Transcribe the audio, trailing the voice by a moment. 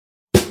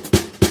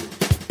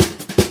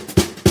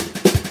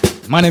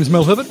My name's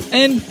Mel Herbert,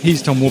 and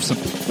he's Tom Wolfson.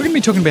 We're going to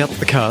be talking about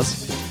the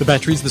cars, the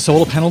batteries, the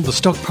solar panel, the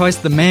stock price,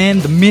 the man,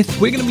 the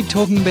myth. We're going to be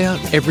talking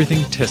about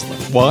everything Tesla.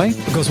 Why?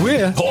 Because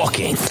we're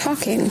Talking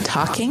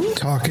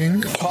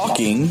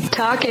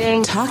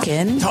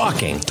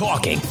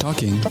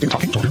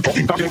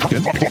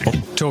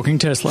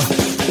Tesla.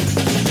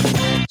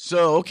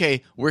 So,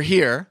 okay, we're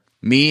here,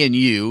 me and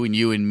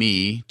you and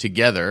me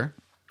together.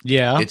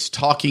 Yeah. It's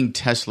Talking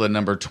Tesla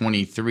number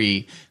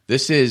 23.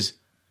 This is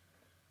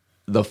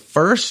the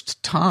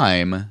first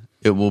time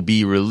it will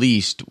be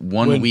released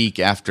one week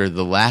after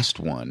the last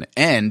one.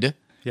 And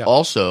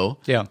also,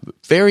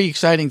 very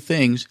exciting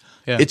things.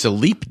 Yeah. It's a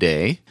leap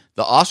day.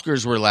 The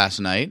Oscars were last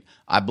night.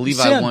 I believe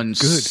I won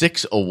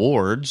 6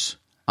 awards.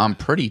 I'm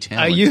pretty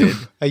talented.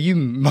 Are you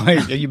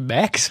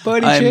Max by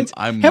any chance?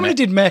 How many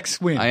did Max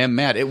win? I am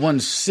mad. It won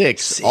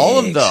 6. All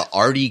of the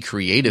arty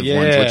creative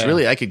ones, which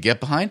really I could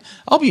get behind.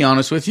 I'll be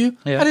honest with you.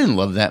 I didn't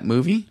love that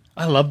movie.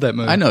 I love that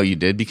movie. I know you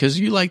did because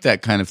you like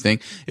that kind of thing.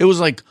 It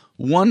was like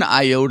one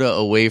iota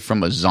away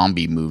from a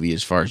zombie movie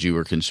as far as you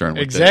were concerned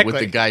with, with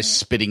the guys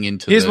spitting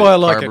into the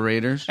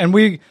carburetors. And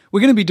we're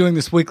going to be doing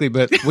this weekly,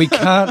 but we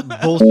can't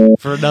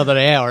bullshit for another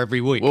hour every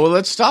week. Well,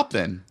 let's stop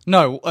then.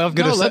 No,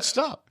 let's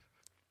stop.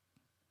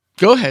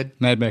 Go ahead.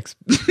 Mad Max.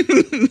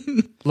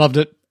 Loved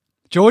it.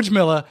 George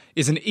Miller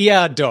is an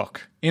ER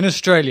doc in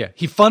Australia.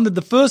 He funded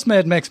the first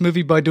Mad Max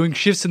movie by doing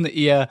shifts in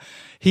the ER.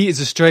 He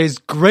is Australia's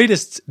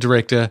greatest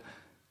director.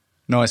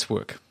 Nice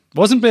work.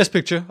 Wasn't Best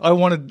Picture. I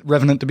wanted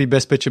Revenant to be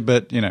Best Picture,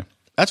 but, you know.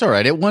 That's all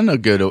right. It won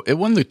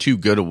the 2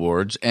 good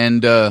awards.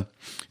 And did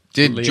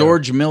Leo.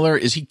 George Miller,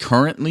 is he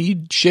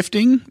currently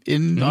shifting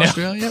in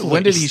Australia?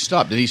 When did he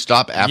stop? Did he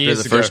stop after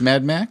the first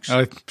Mad Max?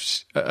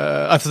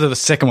 After the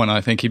second one,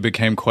 I think he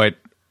became quite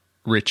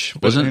rich.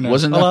 Wasn't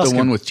that the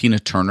one with Tina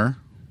Turner?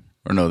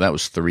 Or no, that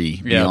was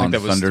 3. Yeah, Beyond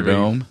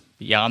Thunderdome. 3.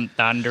 Beyond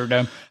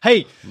Thunderdome.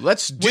 Hey,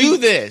 let's do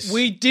this.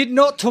 We did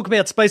not talk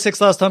about SpaceX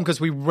last time because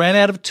we ran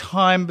out of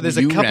time. But there's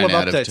a couple of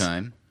updates. Out of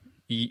time.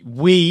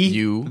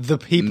 The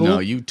people. No,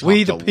 you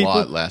talked a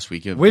lot last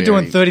week. We're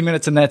doing 30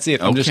 minutes and that's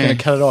it. I'm just going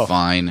to cut it off.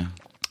 Fine.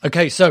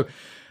 Okay, so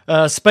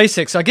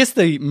SpaceX. I guess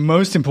the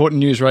most important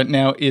news right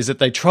now is that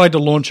they tried to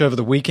launch over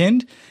the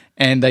weekend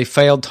and they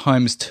failed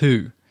times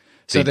 2.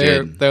 So they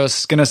were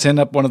going to send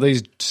up one of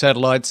these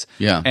satellites,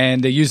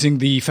 and they're using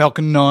the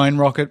Falcon 9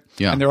 rocket,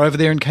 and they're over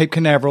there in Cape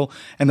Canaveral.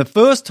 And the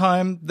first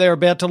time they're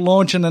about to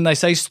launch, and then they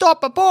say,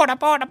 "Stop! Abort!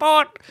 Abort!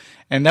 Abort!"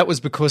 And that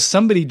was because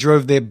somebody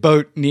drove their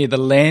boat near the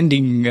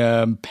landing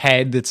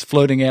pad that's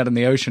floating out in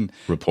the ocean.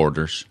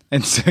 Reporters.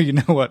 And so you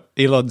know what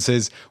Elon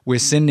says? We're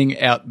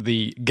sending out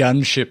the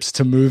gunships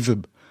to move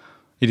them.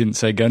 He didn't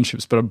say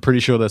gunships, but I'm pretty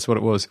sure that's what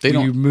it was.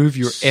 Will you move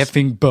your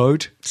effing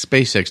boat?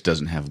 SpaceX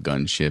doesn't have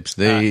gunships.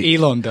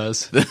 Elon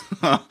does.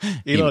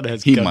 Elon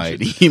has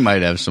gunships. He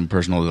might have some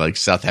personal, like,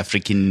 South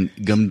African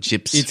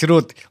gunships. It's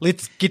right.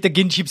 Let's get the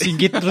gunships and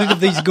get rid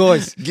of these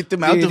guys. Get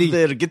them out of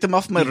there. Get them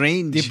off my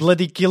range. They're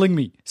bloody killing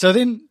me. So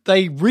then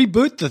they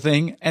reboot the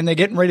thing, and they're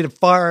getting ready to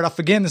fire it off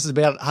again. This is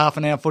about half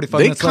an hour, 45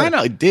 minutes later. They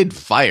kind of did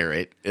fire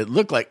it. It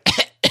looked like...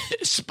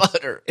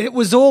 sputter. It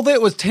was all there.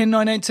 It was 10,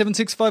 9, 8, 7,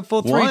 6, 5,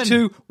 4, 3,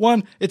 2,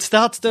 1. It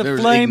starts to There's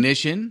flame.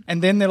 Ignition.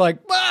 And then they're like,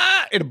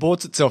 it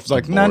aborts itself. It's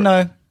like,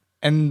 no.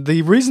 And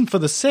the reason for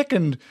the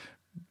second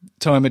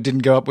time it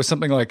didn't go up was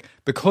something like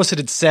because it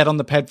had sat on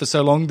the pad for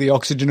so long, the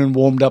oxygen had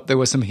warmed up, there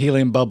were some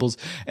helium bubbles,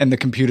 and the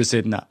computer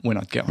said, nah, we're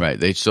not going.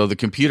 Right. So the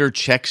computer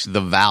checks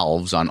the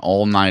valves on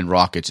all 9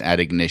 rockets at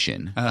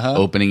ignition,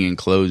 opening and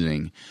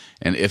closing.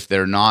 And if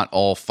they're not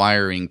all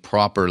firing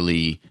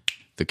properly,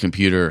 the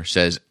computer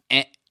says,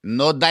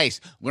 no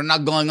dice. We're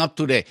not going up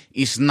today.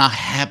 It's not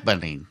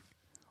happening.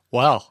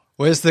 Wow.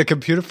 Where's the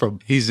computer from?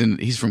 He's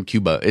from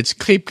Cuba. It's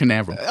Cape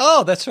Canaveral.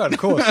 Oh, that's right, of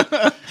course.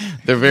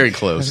 They're very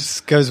close.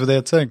 This goes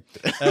without saying.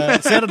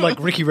 It sounded like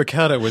Ricky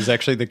Ricardo was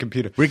actually the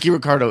computer. Ricky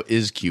Ricardo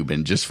is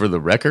Cuban, just for the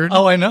record.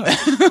 Oh, I know.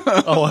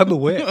 I'm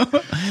aware.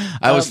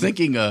 I was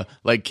thinking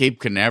like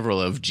Cape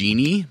Canaveral of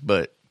Genie,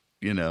 but...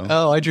 You know.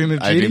 Oh, I Dream of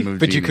Genie?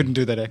 But you couldn't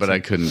do that accent. But I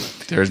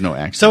couldn't. There's no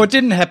accent. So it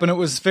didn't happen. It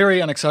was very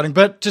unexciting.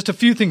 But just a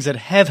few things that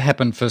have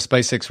happened for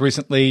SpaceX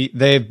recently.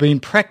 They've been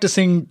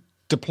practicing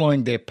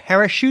deploying their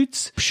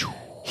parachutes.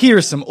 Here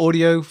is some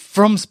audio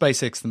from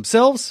SpaceX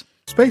themselves.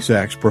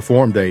 SpaceX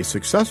performed a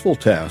successful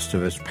test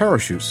of its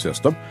parachute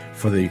system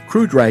for the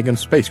Crew Dragon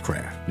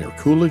spacecraft near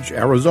Coolidge,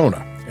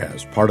 Arizona,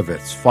 as part of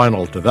its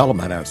final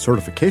development and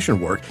certification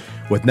work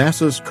with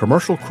NASA's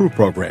Commercial Crew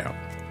Program.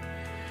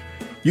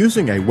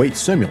 Using a weight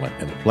simulant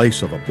in the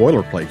place of a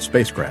boilerplate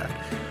spacecraft,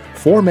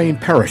 4 main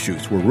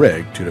parachutes were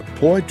rigged to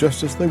deploy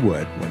just as they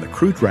would when the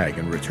Crew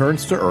Dragon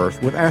returns to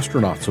Earth with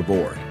astronauts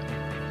aboard.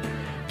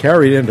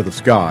 Carried into the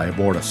sky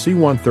aboard a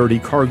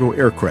C-130 cargo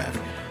aircraft,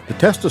 the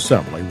test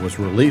assembly was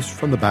released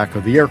from the back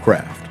of the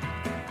aircraft.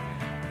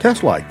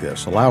 Tests like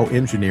this allow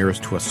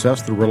engineers to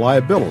assess the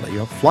reliability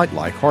of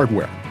flight-like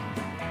hardware.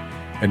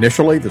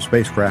 Initially, the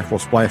spacecraft will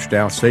splash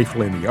down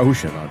safely in the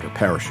ocean under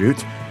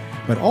parachutes,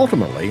 but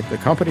ultimately, the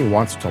company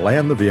wants to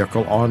land the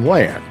vehicle on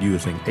land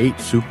using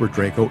 8 Super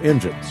Draco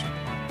engines.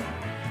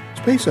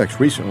 SpaceX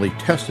recently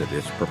tested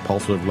its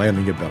propulsive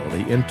landing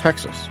ability in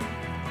Texas.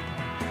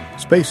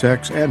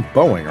 SpaceX and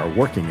Boeing are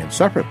working in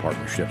separate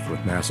partnerships with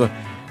NASA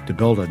to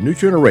build a new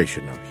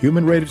generation of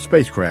human-rated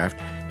spacecraft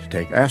to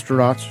take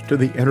astronauts to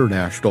the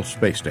International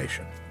Space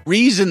Station.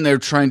 Reason they're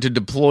trying to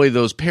deploy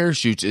those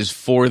parachutes is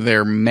for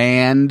their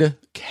manned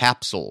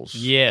capsules.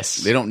 Yes.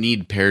 They don't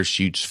need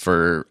parachutes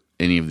for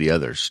any of the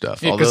other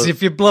stuff. Yeah, because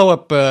if you blow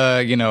up,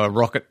 a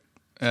rocket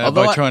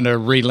by trying to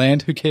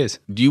re-land, who cares?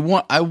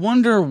 I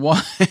wonder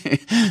why.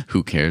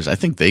 Who cares? I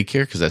think they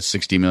care because that's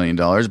 $60 million.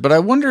 But I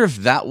wonder if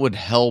that would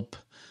help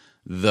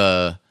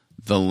the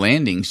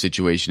landing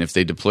situation if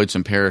they deployed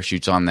some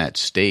parachutes on that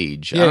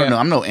stage. Yeah, I don't know.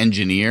 I'm no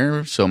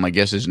engineer, so my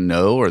guess is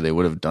no, or they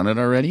would have done it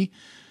already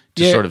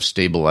to sort of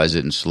stabilize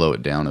it and slow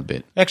it down a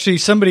bit. Actually,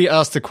 somebody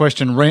asked the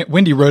question.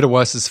 Wendy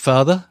Rodeweiss's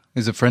father,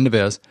 who's a friend of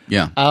ours,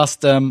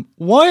 asked,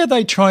 why are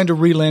they trying to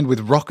re-land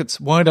with rockets?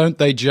 Why don't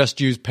they just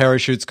use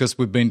parachutes? Because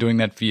we've been doing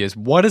that for years.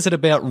 What is it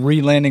about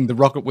re-landing the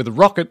rocket with a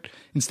rocket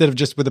instead of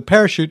just with a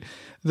parachute?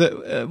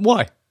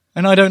 Why?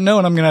 And I don't know,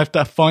 and I'm going to have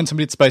to find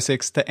somebody at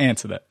SpaceX to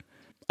answer that.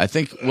 I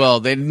think,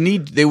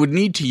 they would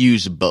need to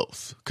use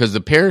both because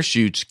the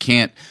parachutes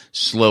can't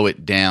slow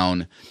it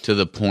down to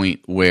the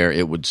point where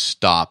it would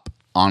stop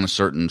on a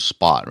certain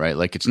spot, right?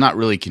 Like it's not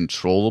really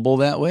controllable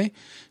that way.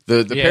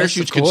 The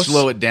parachutes could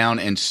slow it down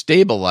and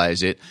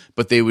stabilize it,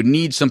 but they would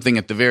need something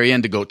at the very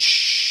end to go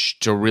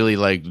to really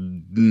like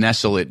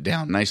nestle it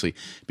down nicely.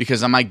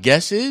 Because my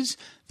guess is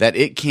that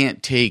it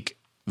can't take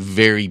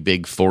very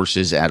big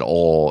forces at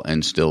all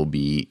and still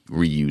be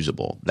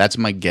reusable. That's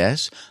my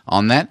guess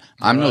on that.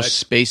 I'm no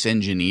space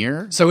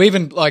engineer. So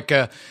even like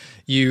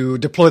you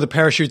deploy the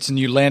parachutes and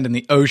you land in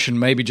the ocean,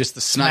 maybe just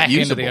the smack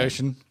into the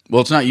ocean.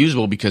 Well, it's not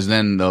usable because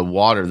then the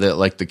water,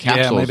 the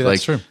capsules,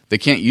 they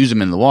can't use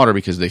them in the water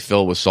because they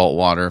fill with salt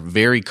water.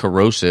 Very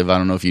corrosive. I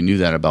don't know if you knew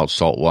that about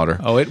salt water.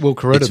 Oh, it will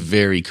corrode. It's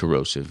very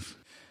corrosive.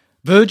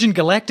 Virgin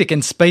Galactic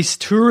and space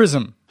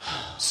tourism.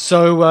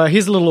 So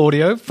here's a little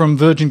audio from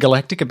Virgin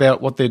Galactic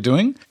about what they're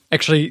doing.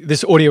 Actually,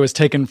 this audio is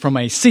taken from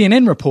a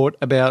CNN report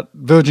about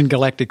Virgin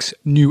Galactic's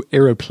new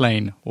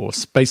aeroplane or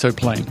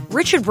spaceoplane.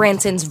 Richard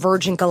Branson's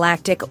Virgin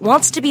Galactic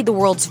wants to be the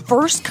world's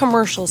first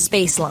commercial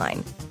space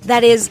line.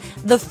 That is,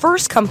 the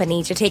first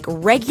company to take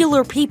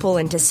regular people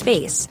into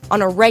space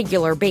on a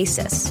regular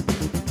basis.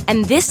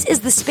 And this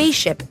is the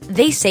spaceship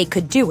they say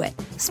could do it.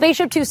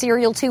 Spaceship Two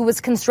Serial 2 was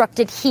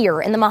constructed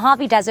here in the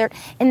Mojave Desert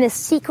in this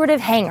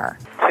secretive hangar.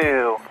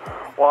 2,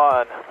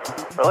 1,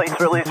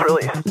 release.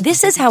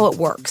 This is how it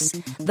works.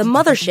 The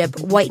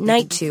mothership, White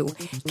Knight 2,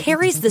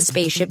 carries the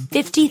spaceship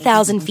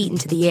 50,000 feet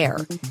into the air.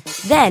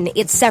 Then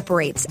it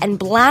separates and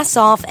blasts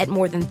off at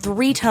more than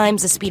 3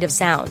 times the speed of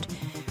sound,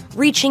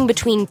 reaching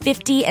between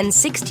 50 and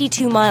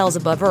 62 miles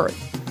above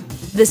Earth.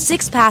 The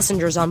 6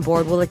 passengers on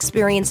board will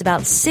experience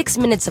about 6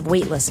 minutes of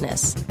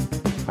weightlessness.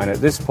 And at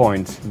this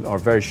point, or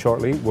very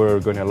shortly, we're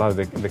going to allow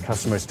the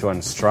customers to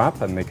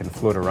unstrap and they can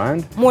float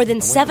around. More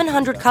than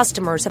 700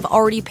 customers have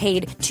already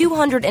paid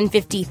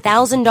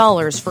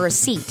 $250,000 for a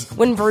seat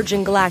when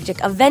Virgin Galactic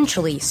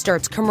eventually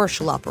starts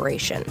commercial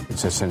operation.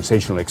 It's a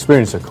sensational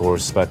experience, of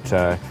course, but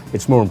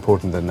it's more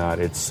important than that.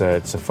 It's a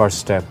first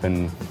step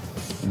in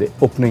the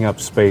opening up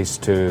space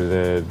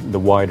to the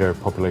wider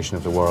population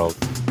of the world.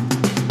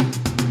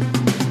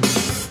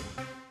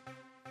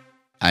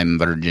 I'm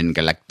Virgin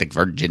Galactic, the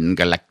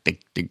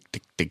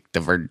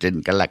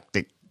Virgin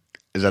Galactic.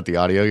 Is that the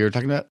audio you were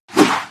talking about?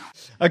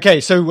 Okay,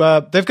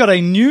 so they've got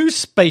a new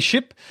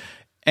spaceship,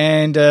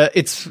 and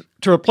it's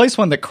to replace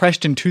one that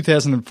crashed in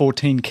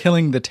 2014,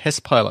 killing the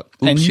test pilot.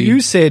 Oopsie. And you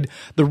said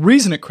the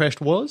reason it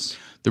crashed was?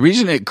 The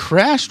reason it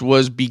crashed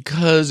was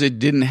because it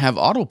didn't have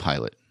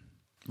autopilot.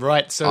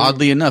 Right. So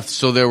oddly enough,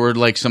 so there were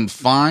like some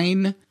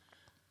fine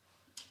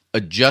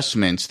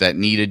adjustments that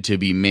needed to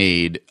be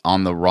made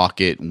on the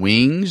rocket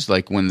wings,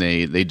 like when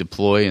they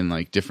deploy in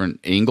like different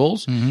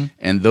angles,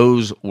 and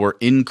those were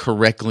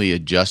incorrectly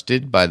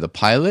adjusted by the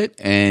pilot,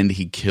 and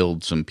he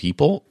killed some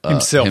people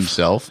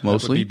himself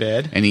mostly. That would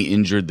be bad. And he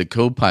injured the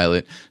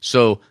co-pilot.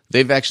 So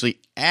they've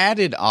actually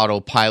added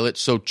autopilot.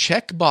 So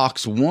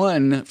checkbox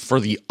 1 for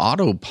the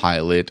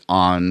autopilot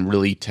on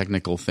really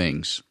technical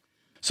things.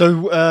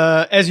 So,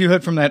 as you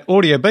heard from that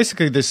audio,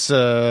 basically this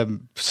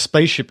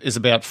spaceship is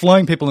about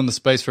flying people into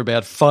space for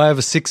about 5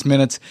 or 6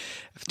 minutes,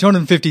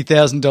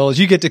 $250,000.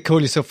 You get to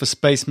call yourself a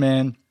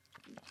spaceman.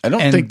 I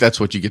don't think that's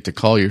what you get to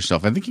call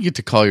yourself. I think you get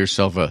to call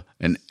yourself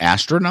an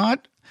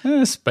astronaut.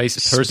 A space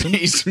person.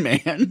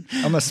 Spaceman.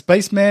 I'm a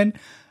spaceman.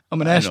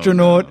 I'm an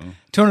astronaut.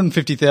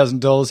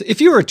 $250,000. If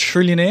you were a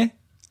trillionaire...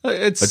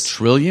 It's a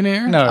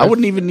trillionaire? No, I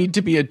wouldn't even need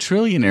to be a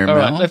trillionaire,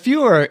 Mel.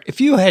 Right. If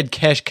you had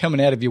cash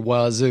coming out of your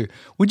wazoo,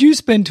 would you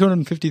spend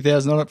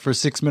 $250,000 on it for a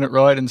 6-minute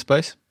ride in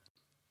space?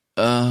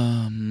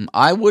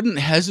 I wouldn't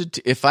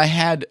hesitate if I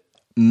had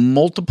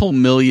multiple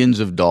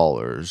millions of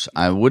dollars.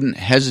 I wouldn't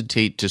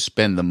hesitate to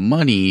spend the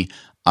money.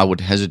 I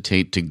would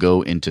hesitate to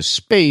go into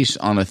space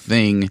on a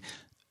thing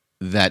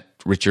that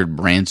Richard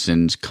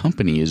Branson's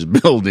company is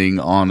building.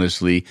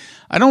 Honestly,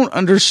 I don't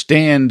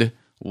understand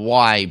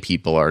why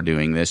people are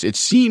doing this. It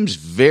seems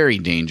very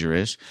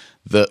dangerous.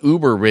 The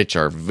uber rich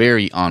are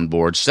very on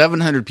board.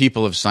 700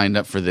 people have signed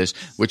up for this,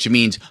 which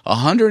means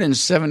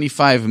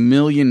 $175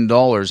 million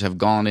have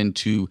gone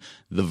into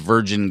the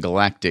Virgin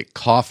Galactic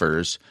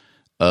coffers.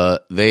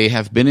 They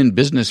have been in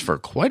business for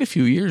quite a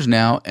few years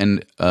now,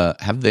 and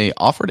have they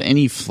offered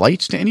any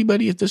flights to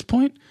anybody at this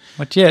point?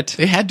 Not yet.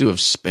 They had to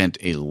have spent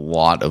a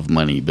lot of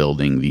money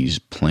building these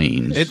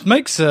planes. It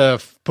makes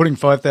putting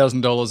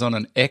 $5,000 on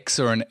an X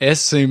or an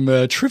S seem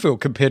trivial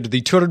compared to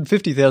the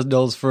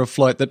 $250,000 for a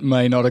flight that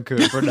may not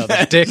occur for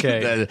another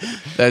decade.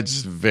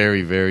 That's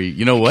very, very...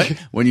 You know what?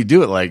 When you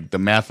do it like the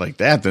math like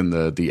that, then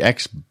the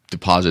X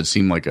deposits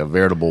seem like a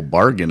veritable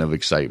bargain of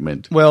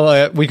excitement.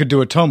 Well, we could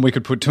do it, Tom. We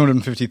could put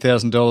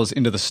 $250,000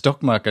 into the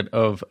stock market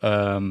of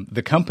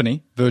the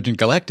company, Virgin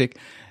Galactic,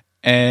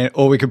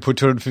 or we could put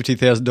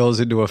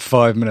 $250,000 into a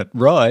 5-minute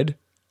ride.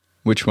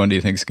 Which one do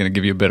you think is going to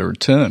give you a better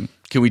return?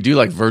 Can we do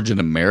like Virgin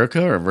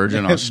America or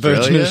Virgin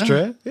Australia? Virgin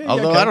Australia? Yeah,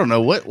 Although okay. I don't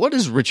know. What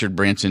is Richard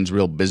Branson's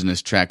real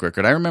business track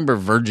record? I remember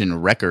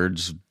Virgin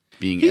Records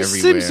being everywhere.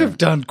 He seems to have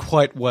done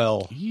quite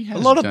well. He has a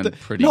lot done of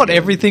pretty not good.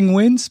 everything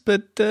wins,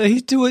 but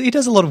he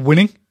does a lot of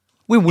winning.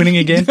 We're winning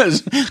again.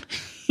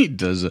 He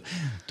does.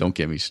 Don't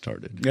get me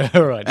started.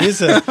 All right.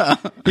 Here's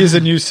a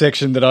new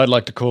section that I'd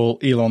like to call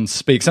Elon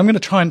Speaks. I'm going to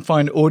try and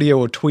find audio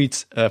or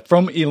tweets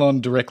from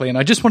Elon directly, and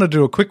I just want to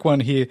do a quick one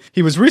here.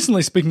 He was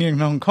recently speaking in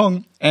Hong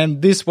Kong,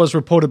 and this was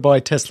reported by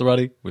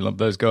Teslarati. We love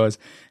those guys.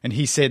 And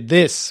he said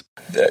this.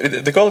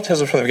 The goal of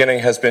Tesla from the beginning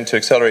has been to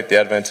accelerate the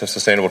advent of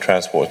sustainable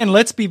transport. And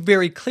let's be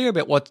very clear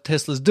about what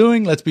Tesla's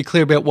doing. Let's be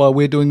clear about why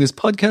we're doing this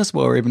podcast,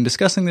 why we're even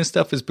discussing this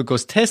stuff, is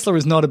because Tesla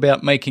is not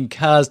about making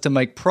cars to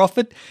make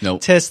profit. No.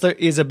 Tesla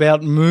is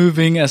about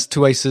moving us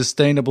to a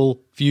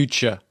sustainable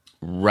future.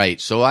 Right.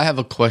 So I have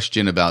a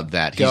question about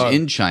that. He's Go.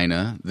 in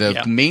China. The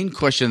Yeah. main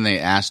question they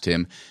asked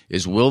him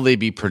is, will they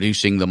be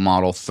producing the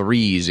Model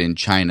 3s in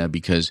China?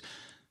 Because,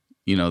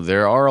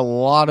 there are a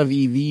lot of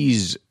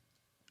EVs.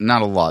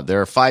 Not a lot. There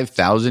are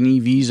 5,000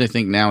 EVs, I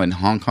think, now in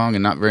Hong Kong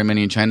and not very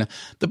many in China.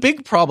 The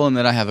big problem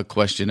that I have a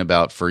question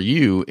about for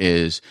you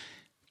is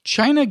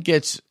China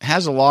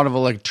has a lot of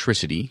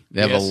electricity.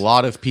 They have Yes. a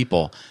lot of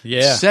people.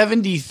 Yeah.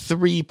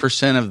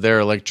 73% of their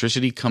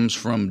electricity comes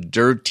from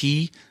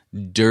dirty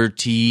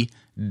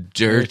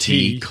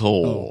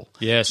coal. Oh,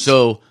 yes.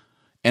 So,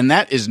 and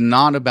that is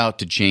not about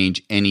to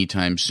change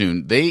anytime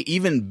soon. They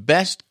even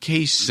best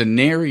case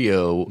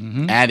scenario,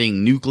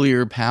 adding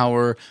nuclear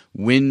power,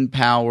 wind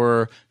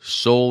power,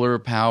 solar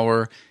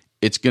power,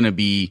 it's going to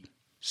be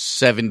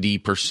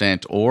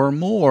 70% or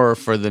more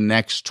for the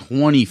next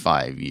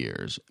 25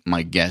 years,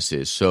 my guess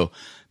is. So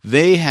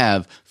they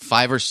have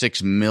 5 or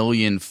 6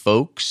 million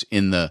folks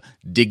in the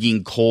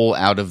digging coal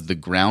out of the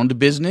ground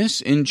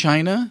business in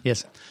China.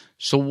 Yes.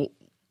 So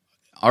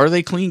are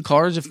they clean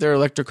cars if they're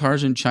electric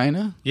cars in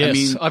China? Yes, I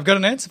mean, I've got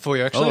an answer for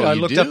you, actually. Oh, I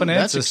you looked do? up an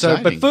That's answer. But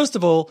exciting. first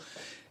of all,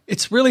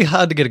 it's really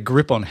hard to get a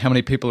grip on how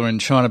many people are in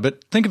China,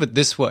 but think of it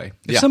this way.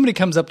 If Yeah. somebody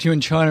comes up to you in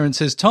China and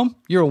says, Tom,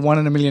 you're a 1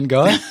 in a million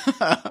guy,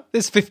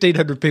 there's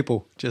 1,500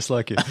 people just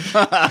like you.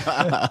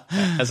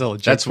 That's all a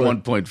joke. that's for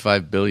it.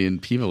 1.5 billion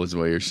people is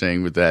what you're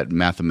saying with that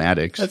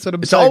mathematics. That's what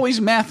I'm it's saying.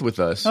 always math with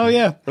us. Oh,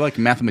 yeah. We're like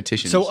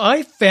mathematicians. So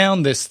I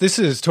found this. This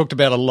is talked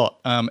about a lot.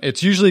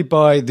 It's usually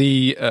by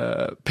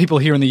the people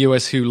here in the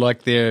US who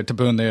like to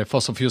burn their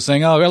fossil fuels,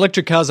 saying, "Oh,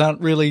 electric cars aren't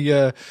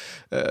really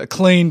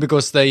clean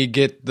because they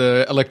get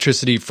the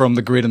electricity from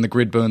the grid, and the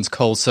grid burns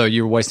coal. So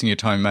you're wasting your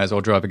time. You may as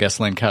well drive a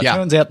gasoline car." Yeah.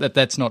 Turns out that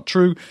that's not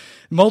true.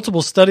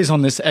 Multiple studies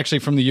on this, actually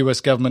from the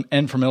US government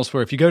and from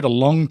elsewhere. If you go to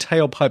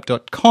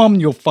longtailpipe.com,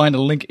 you'll find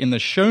a link in the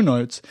show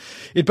notes.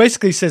 It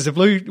basically says if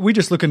we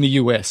just look in the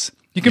US,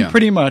 you can Yeah.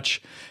 pretty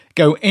much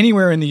go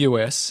anywhere in the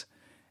US.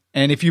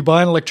 And if you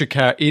buy an electric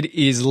car, it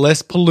is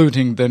less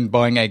polluting than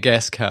buying a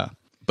gas car.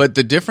 But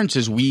the difference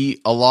is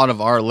a lot of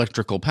our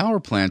electrical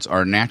power plants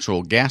are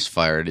natural gas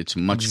fired. It's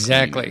much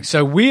Exactly. cleaner.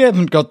 So we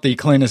haven't got the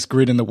cleanest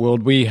grid in the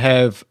world. We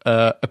have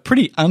a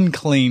pretty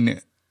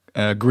unclean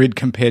grid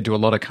compared to a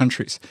lot of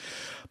countries.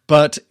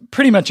 But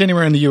pretty much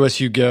anywhere in the US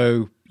you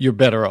go, you're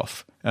better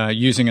off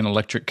using an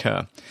electric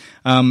car.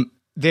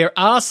 There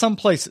are some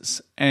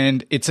places,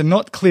 and it's a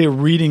not clear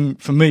reading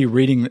for me,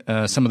 reading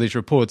some of these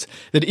reports,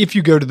 that if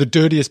you go to the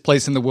dirtiest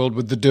place in the world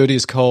with the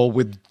dirtiest coal,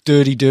 with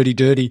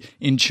dirty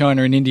in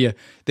China and India,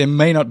 there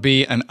may not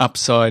be an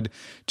upside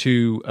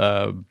to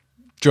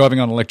driving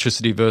on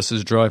electricity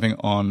versus driving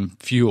on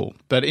fuel.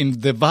 But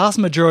in the vast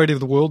majority of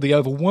the world, the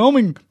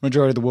overwhelming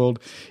majority of the world,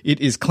 it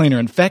is cleaner.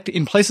 In fact,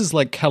 in places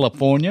like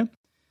California,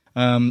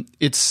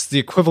 it's the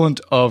equivalent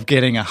of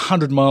getting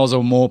 100 miles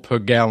or more per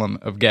gallon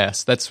of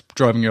gas. That's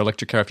driving your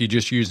electric car if you're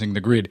just using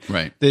the grid.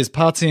 Right. There's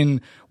parts in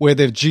where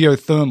they're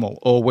geothermal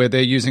or where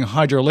they're using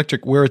hydroelectric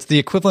where it's the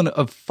equivalent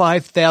of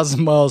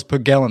 5,000 miles per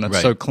gallon. It's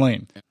Right. so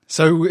clean.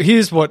 So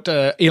here's what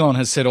Elon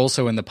has said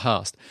also in the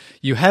past.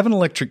 You have an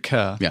electric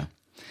car Yeah.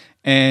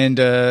 and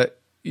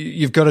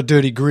you've got a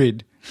dirty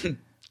grid.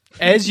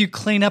 as you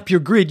clean up your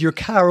grid, your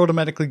car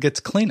automatically gets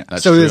cleaner.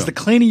 That's so true. as the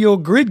cleaner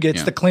your grid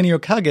gets, the cleaner your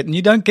car gets. And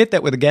you don't get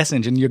that with a gas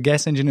engine. Your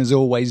gas engine is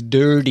always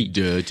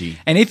dirty.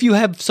 And if you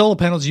have solar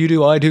panels, you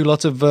do, I do,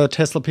 lots of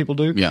Tesla people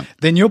do,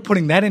 then you're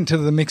putting that into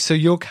the mix so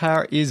your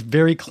car is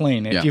very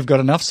clean. If you've got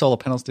enough solar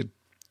panels to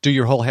do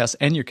your whole house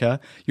and your car,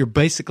 you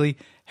basically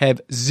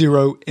have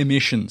zero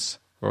emissions.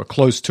 Or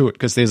close to it,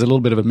 because there's a little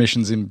bit of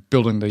emissions in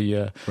building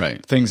the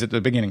things at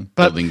the beginning.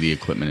 But, building the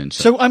equipment and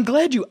stuff. So I'm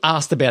glad you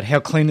asked about how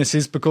clean this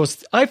is,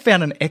 because I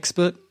found an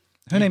expert.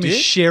 Her name is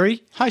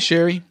Sherry. Hi,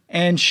 Sherry.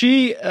 And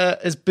she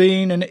has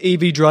been an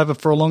EV driver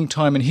for a long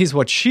time, and here's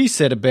what she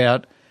said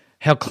about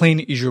how clean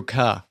is your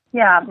car.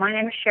 Yeah, my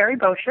name is Sherry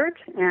Boschert,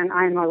 and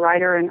I'm a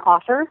writer and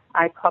author.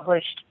 I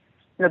published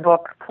the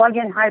book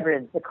Plug-in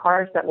Hybrids, The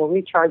Cars That Will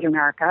Recharge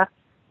America,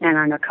 and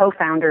I'm a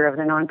co-founder of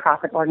the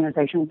nonprofit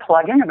organization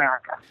Plug-in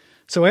America.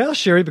 So I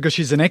asked Sherry, because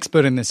she's an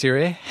expert in this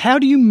area, how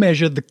do you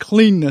measure the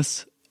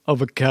cleanness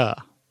of a car?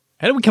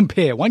 How do we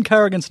compare one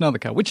car against another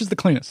car? Which is the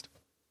cleanest?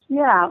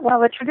 Yeah, well,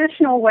 the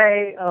traditional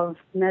way of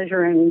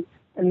measuring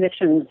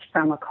emissions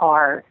from a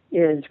car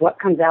is what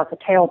comes out the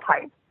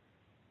tailpipe.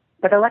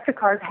 But electric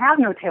cars have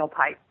no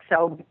tailpipe,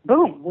 so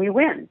boom, we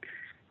win.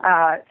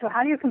 So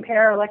how do you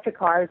compare electric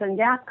cars and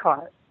gas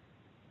cars?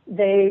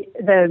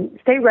 The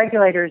state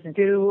regulators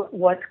do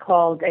what's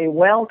called a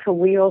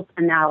well-to-wheels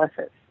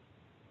analysis.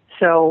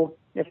 So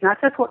it's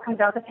not just what comes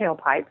out the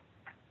tailpipe,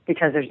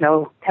 because there's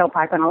no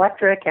tailpipe on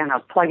electric, and a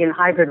plug-in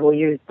hybrid will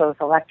use both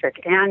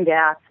electric and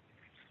gas.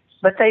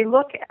 But they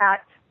look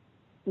at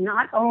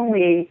not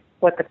only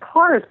what the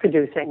car is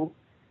producing,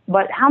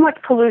 but how much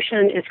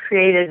pollution is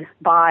created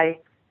by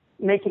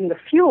making the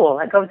fuel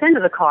that goes into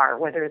the car,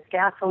 whether it's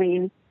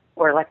gasoline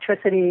or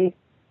electricity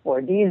or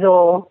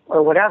diesel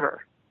or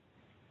whatever.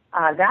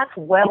 That's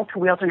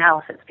well-to-wheels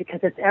analysis,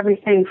 because it's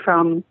everything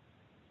from,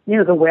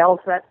 the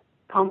wells that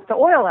pump the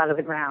oil out of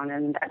the ground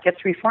and that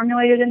gets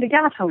reformulated into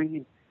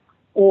gasoline,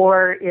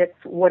 or it's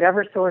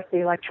whatever source the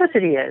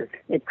electricity is.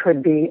 It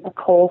could be a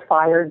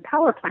coal-fired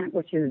power plant,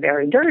 which is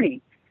very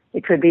dirty.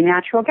 It could be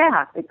natural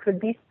gas. It could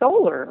be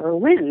solar or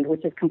wind,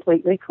 which is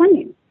completely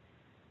clean.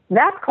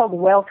 That's called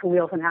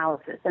well-to-wheels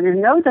analysis. And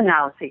in those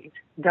analyses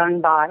done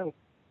by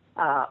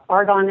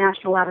Argonne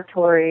National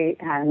Laboratory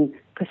and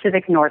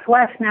Pacific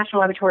Northwest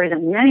National Laboratories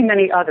and many,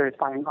 many others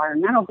by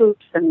environmental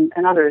groups and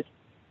others,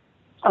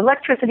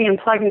 electricity and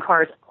plug-in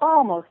cars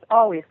almost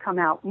always come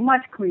out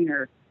much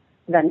cleaner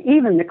than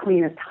even the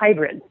cleanest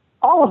hybrid.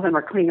 All of them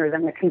are cleaner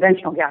than the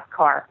conventional gas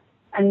car,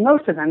 and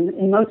most of them,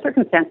 in most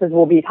circumstances,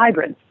 will beat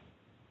hybrids.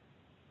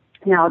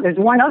 Now, there's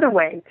one other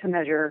way to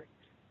measure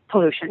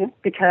pollution,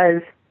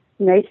 because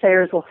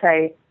naysayers will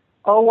say,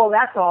 oh, well,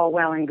 that's all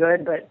well and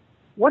good, but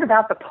what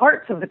about the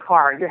parts of the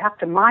car? You have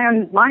to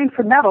mine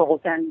for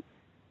metals, and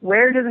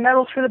where do the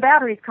metals for the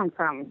batteries come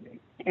from?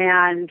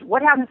 And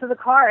what happens to the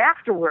car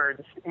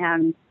afterwards,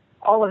 and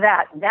all of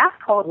that. That's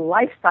called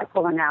life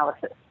cycle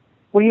analysis,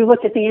 where you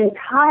look at the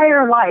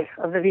entire life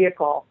of the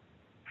vehicle,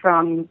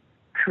 from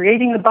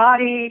creating the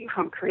body,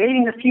 from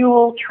creating the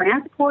fuel,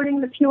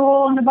 transporting the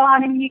fuel in the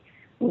body,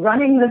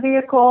 running the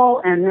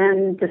vehicle, and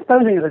then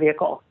disposing of the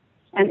vehicle.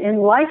 And in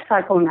life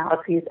cycle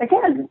analyses,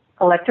 again,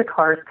 electric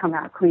cars come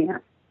out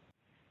cleaner.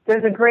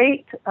 There's a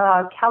great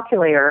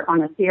calculator on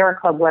the Sierra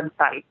Club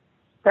website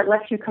that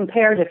lets you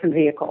compare different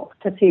vehicles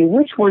to see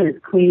which one is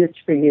cleanest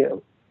for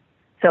you.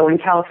 So in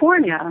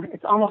California,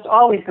 it's almost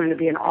always going to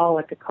be an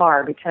all-electric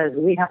car, because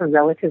we have a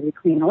relatively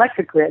clean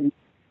electric grid,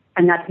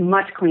 and that's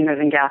much cleaner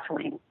than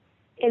gasoline.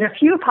 In a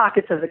few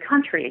pockets of the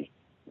country,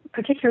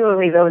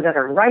 particularly those that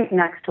are right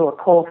next to a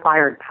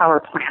coal-fired power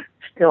plant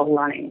still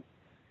running,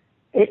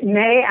 it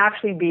may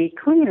actually be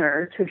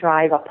cleaner to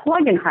drive a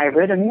plug-in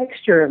hybrid, a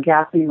mixture of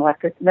gasoline and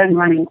electric, than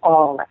running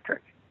all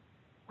electric.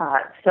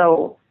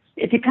 So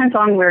it depends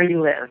on where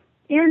you live.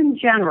 In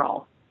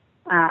general,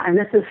 and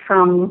this is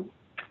from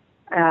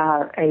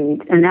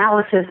an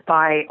analysis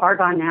by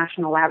Argonne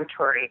National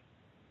Laboratory,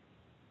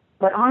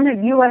 but on the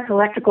U.S.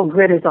 electrical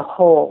grid as a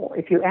whole,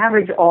 if you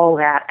average all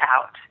that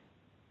out,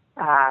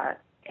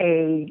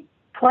 a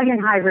plug-in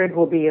hybrid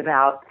will be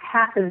about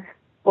 50%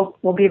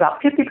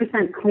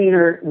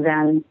 cleaner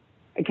than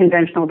a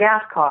conventional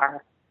gas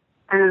car,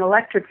 and an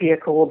electric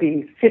vehicle will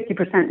be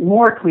 50%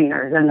 more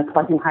cleaner than the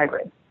plug-in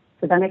hybrid.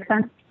 Does that make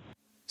sense?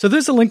 So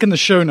there's a link in the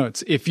show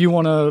notes if you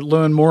want to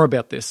learn more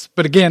about this.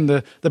 But again,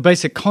 the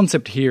basic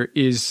concept here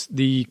is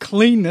the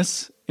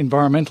cleanness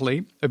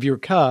environmentally of your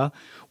car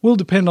will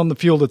depend on the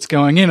fuel that's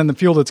going in. And the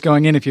fuel that's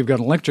going in, if you've got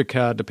an electric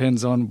car,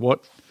 depends on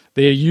what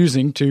they're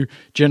using to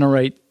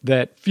generate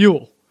that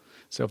fuel.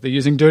 So if they're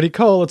using dirty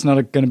coal, it's not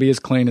going to be as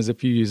clean as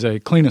if you use a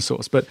cleaner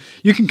source. But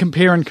you can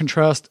compare and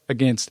contrast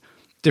against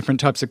different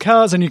types of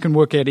cars, and you can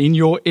work out in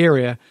your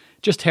area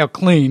just how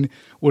clean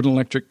would an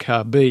electric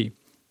car be.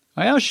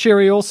 I asked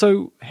Sherry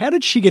also, how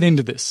did she get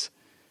into this?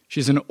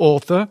 She's an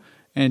author,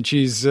 and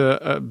she's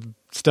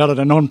started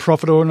a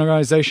non-profit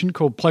organization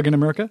called Plug-in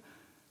America.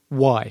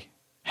 Why?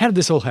 How did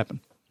this all happen?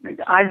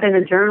 I've been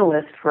a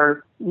journalist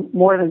for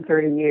more than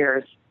 30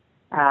 years,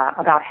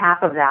 about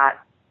half of that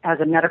as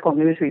a medical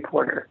news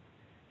reporter.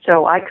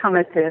 So I come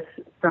at this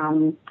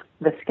from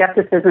the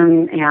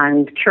skepticism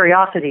and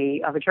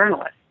curiosity of a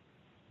journalist.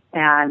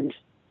 And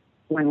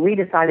when we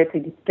decided to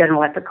get an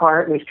electric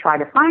car, at least try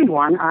to find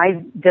one,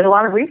 I did a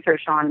lot of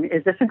research on,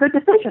 is this a good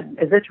decision?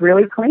 Is this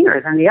really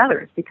cleaner than the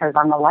others? Because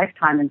I'm a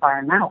lifetime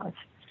environmentalist.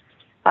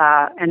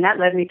 And that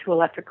led me to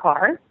electric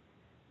cars,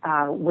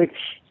 which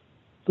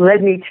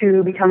led me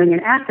to becoming an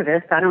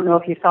activist. I don't know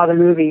if you saw the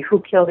movie Who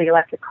Killed the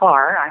Electric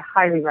Car. I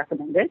highly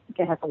recommend it.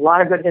 It has a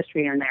lot of good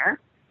history in there.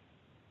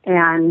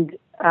 And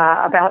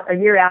about a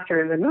year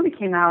after the movie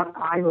came out,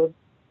 I wrote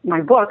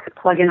my book,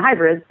 Plug-in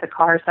Hybrids, The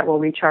Cars That Will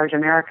Recharge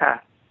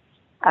America.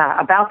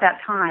 About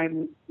that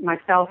time,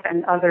 myself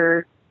and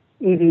other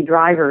EV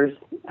drivers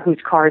whose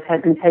cars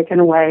had been taken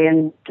away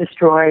and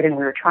destroyed, and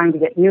we were trying to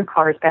get new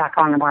cars back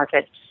on the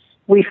market,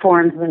 we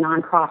formed the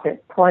nonprofit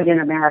Plug-in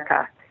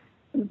America,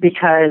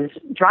 because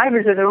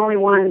drivers are the only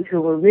ones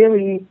who were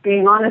really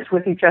being honest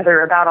with each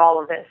other about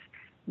all of this.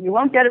 You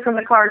won't get it from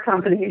the car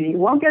companies. You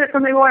won't get it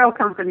from the oil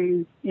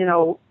companies. You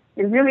know,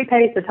 it really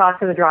pays to talk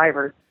to the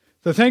drivers.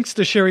 So thanks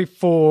to Sherry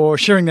for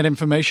sharing that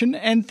information,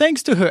 and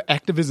thanks to her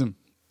activism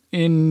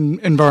in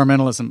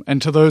environmentalism,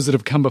 and to those that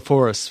have come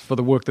before us for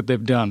the work that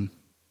they've done.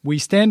 We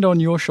stand on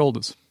your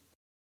shoulders.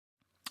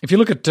 If you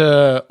look at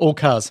all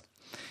cars,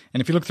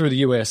 and if you look through the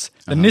US,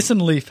 the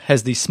Nissan Leaf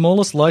has the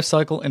smallest life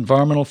cycle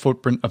environmental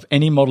footprint of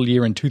any model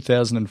year in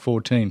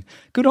 2014.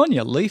 Good on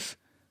you, Leaf.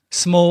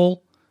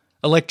 Small,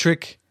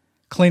 electric,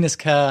 cleanest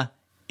car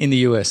in the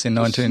US in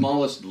 19.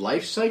 Smallest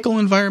life cycle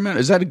environment?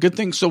 Is that a good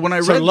thing? So when I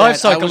read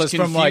that, I was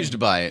confused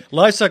by it.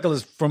 Life cycle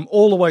is from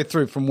all the way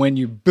through, from when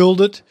you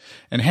build it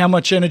and how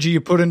much energy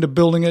you put into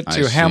building it,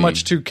 to how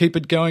much to keep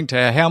it going,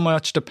 to how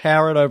much to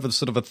power it over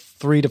sort of a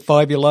 3 to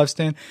 5 year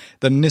lifespan.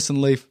 The Nissan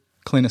Leaf,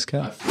 cleanest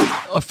car.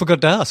 I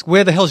forgot to ask,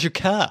 where the hell's your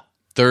car?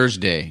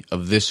 Thursday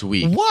of this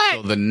week. What?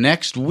 So the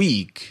next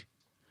week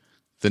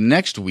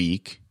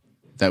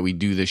that we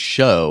do this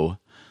show,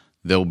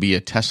 there'll be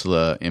a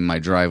Tesla in my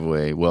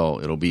driveway.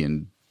 Well, it'll be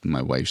in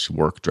my wife's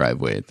work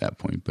driveway at that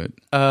point. But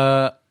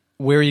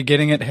where are you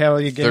getting it? How are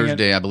you getting it?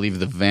 Thursday, I believe,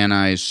 the Van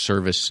Nuys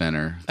Service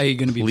Center. Are you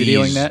going to be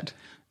videoing that?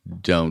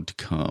 Don't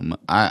come.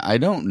 I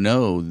don't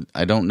know.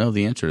 I don't know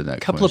the answer to that.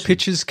 Couple of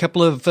pictures,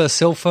 couple of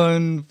cell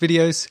phone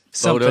videos,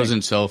 something. Photos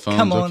and cell phones.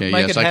 Come on, okay,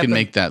 make yes, it I happen. can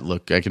make that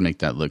look. I can make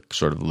that look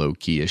sort of low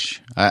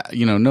key-ish.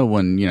 No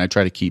one. I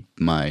try to keep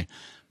my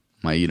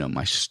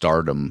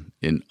stardom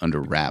under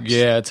wraps.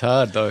 Yeah, it's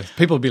hard though.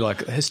 People will be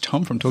like, "There's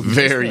Tom from Talking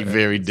Tesla." Very,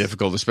 very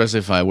difficult, especially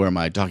if I wear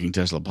my Talking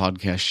Tesla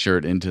podcast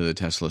shirt into the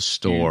Tesla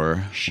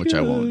store, which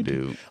I won't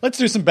do. Let's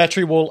do some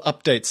battery wall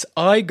updates.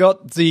 I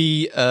got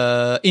the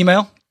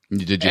email.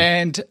 Did you?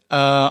 And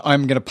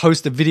I'm going to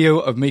post a video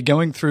of me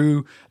going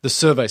through the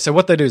survey. So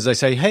what they do is they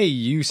say, "Hey,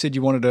 you said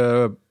you wanted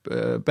a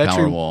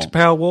battery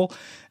power wall,"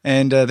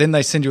 and then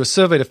they send you a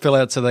survey to fill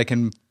out so they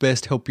can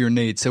best help your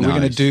needs. So we're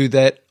going to do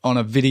that on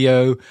a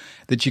video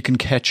that you can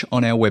catch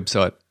on our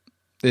website.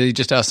 They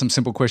just ask some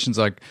simple questions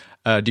like,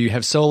 do you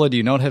have solar? Do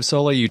you not have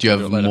solar? Do you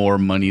have more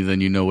money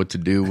than you know what to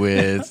do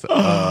with?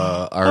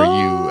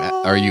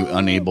 Are you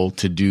unable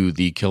to do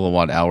the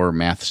kilowatt hour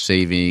math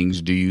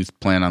savings? Do you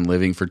plan on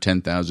living for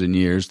 10,000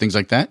 years? Things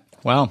like that.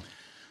 Wow.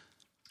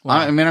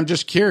 I mean, I'm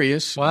just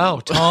curious. Wow,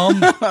 Tom,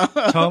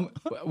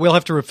 we'll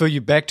have to refer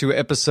you back to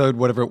episode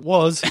whatever it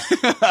was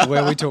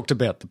where we talked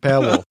about the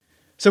Powerwall.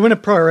 So in a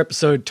prior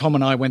episode, Tom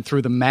and I went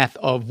through the math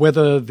of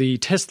whether the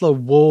Tesla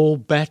wall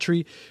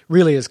battery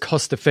really is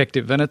cost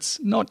effective, and it's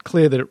not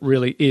clear that it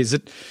really is.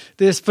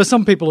 For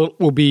some people, it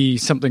will be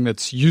something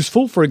that's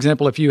useful. For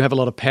example, if you have a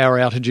lot of power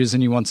outages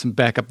and you want some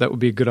backup, that would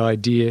be a good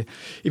idea.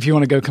 If you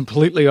want to go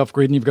completely off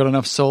grid and you've got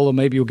enough solar,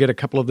 maybe you'll get a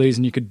couple of these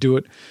and you could do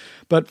it.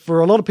 But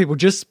for a lot of people,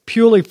 just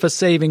purely for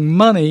saving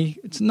money,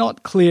 it's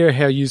not clear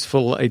how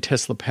useful a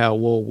Tesla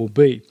Powerwall will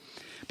be.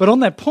 But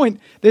on that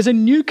point, there's a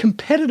new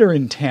competitor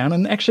in town,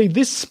 and actually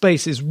this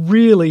space is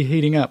really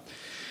heating up.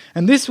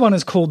 And this one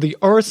is called the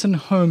Orison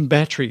Home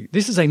Battery.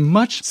 This is a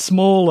much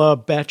smaller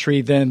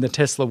battery than the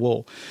Tesla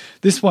wall.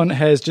 This one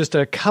has just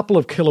a couple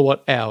of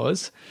kilowatt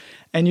hours,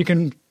 and you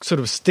can sort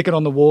of stick it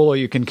on the wall or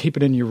you can keep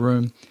it in your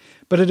room.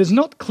 But it is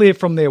not clear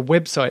from their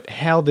website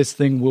how this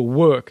thing will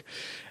work.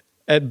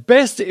 At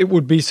best, it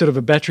would be sort of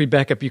a battery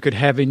backup you could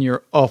have in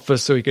your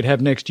office, or you could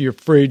have next to your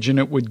fridge, and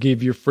it would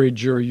give your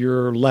fridge or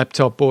your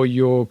laptop or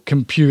your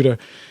computer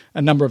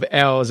a number of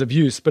hours of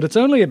use. But it's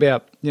only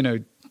about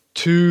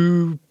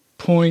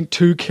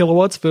 2.2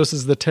 kilowatts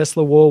versus the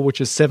Tesla wall, which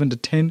is 7 to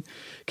 10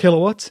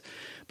 kilowatts.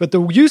 But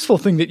the useful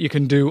thing that you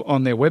can do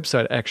on their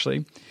website,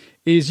 actually,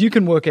 is you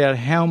can work out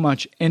how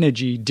much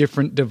energy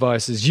different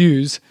devices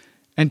use.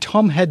 And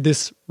Tom had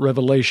this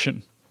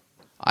revelation.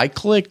 I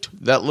clicked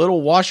that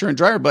little washer and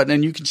dryer button,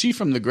 and you can see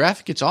from the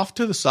graphic it's off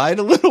to the side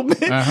a little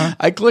bit.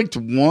 I clicked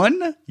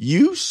one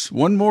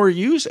more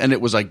use, and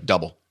it was like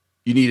double.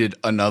 You needed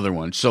another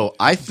one. So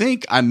I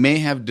think I may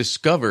have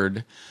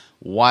discovered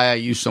why I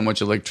use so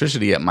much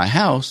electricity at my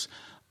house.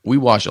 we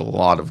wash a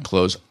lot of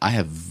clothes. I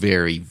have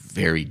very,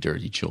 very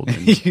dirty children.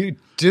 You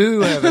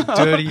do have a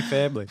dirty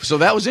family. So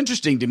that was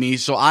interesting to me.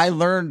 So I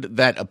learned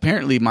that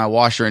apparently my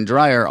washer and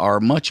dryer are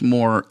much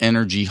more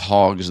energy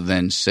hogs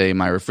than, say,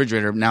 my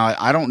refrigerator. Now,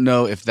 I don't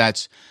know if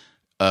that's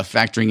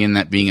factoring in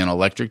that being an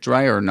electric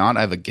dryer or not.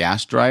 I have a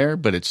gas dryer,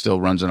 but it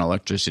still runs on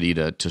electricity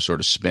to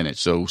sort of spin it.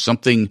 So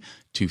something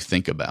to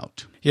think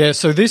about. Yeah,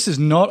 so this is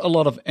not a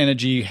lot of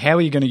energy. How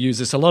are you going to use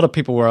this? A lot of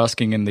people were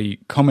asking in the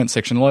comment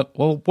section,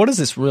 well, what is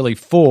this really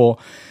for?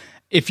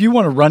 If you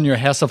want to run your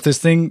house off this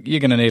thing, you're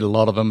going to need a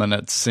lot of them, and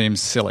it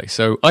seems silly.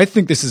 So I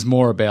think this is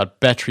more about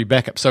battery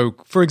backup. So,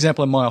 for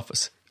example, in my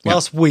office,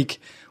 last week,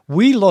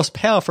 we lost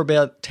power for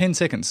about 10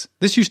 seconds.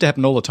 This used to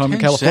happen all the time in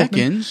California.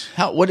 10 seconds?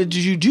 What did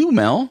you do,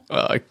 Mel?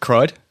 I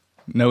cried.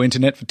 No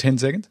internet for 10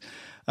 seconds.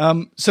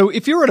 So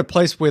if you're at a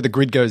place where the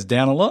grid goes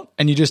down a lot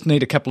and you just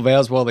need a couple of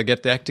hours while they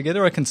get their act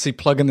together, I can see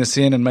plugging this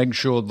in and making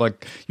sure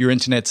like your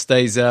internet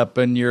stays up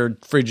and your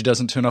fridge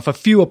doesn't turn off. A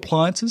few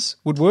appliances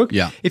would work.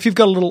 Yeah. If you've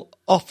got a little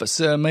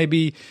office,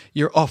 maybe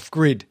you're off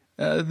grid,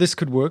 this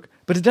could work.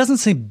 But it doesn't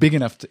seem big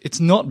enough. It's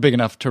not big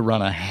enough to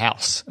run a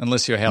house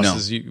unless your house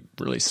is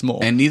really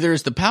small. And neither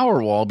is the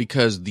Powerwall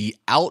because the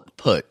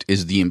output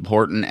is the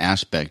important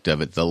aspect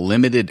of it, the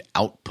limited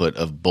output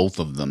of both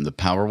of them. The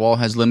Powerwall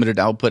has limited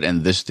output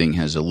and this thing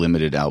has a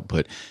limited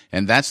output.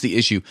 And that's the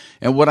issue.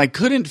 And what I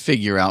couldn't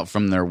figure out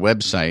from their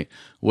website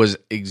was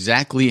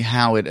exactly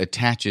how it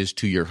attaches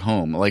to your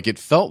home. Like it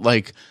felt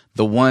like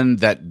the one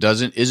that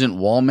isn't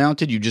wall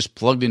mounted, you just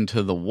plugged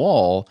into the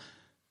wall.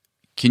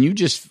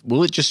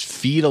 Will it just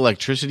feed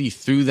electricity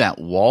through that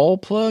wall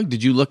plug?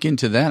 Did you look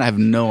into that? I have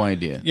no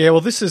idea. Yeah,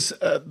 well, this is,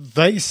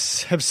 they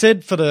have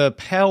said for the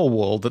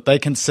Powerwall that they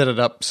can set it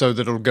up so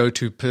that it'll go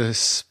to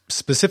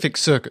specific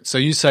circuits. So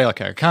you say,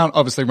 okay, I can't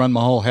obviously run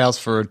my whole house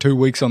for 2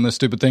 weeks on this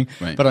stupid thing,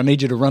 but I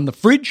need you to run the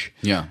fridge.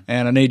 Yeah.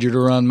 And I need you to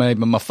run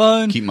maybe my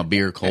phone. Keep my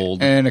beer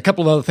cold. And a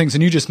couple of other things.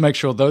 And you just make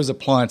sure those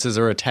appliances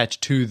are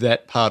attached to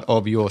that part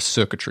of your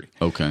circuitry.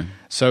 Okay.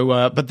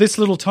 So, but this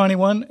little tiny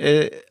one,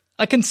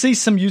 I can see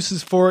some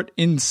uses for it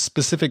in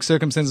specific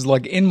circumstances,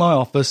 like in my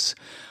office,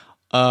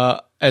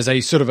 as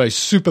a sort of a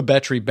super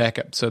battery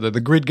backup, so that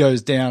the grid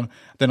goes down,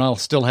 then I'll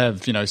still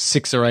have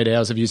 6 or 8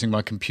 hours of using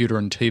my computer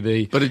and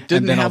TV, but it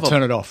didn't and then I'll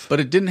turn it off.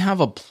 But it didn't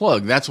have a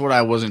plug. That's what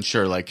I wasn't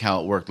sure, like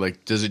how it worked.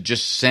 Like, does it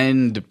just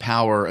send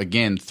power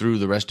again through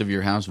the rest of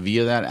your house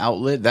via that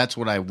outlet? That's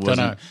what I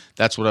wasn't.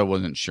 That's what I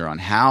wasn't sure on.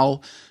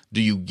 How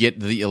do you get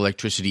the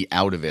electricity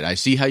out of it? I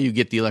see how you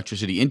get the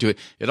electricity into it.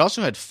 It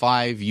also had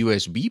 5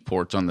 USB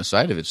ports on the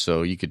side of it,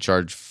 so you could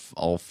charge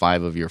all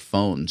 5 of your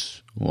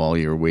phones while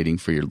you're waiting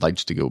for your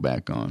lights to go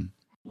back on.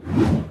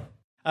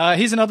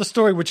 Here's another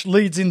story which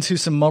leads into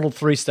some Model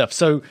 3 stuff.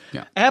 So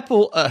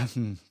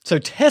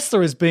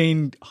Tesla has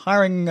been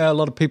hiring a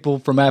lot of people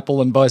from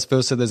Apple and vice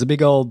versa. There's a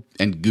big old...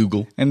 And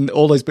Google. And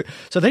all those...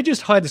 So they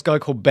just hired this guy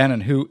called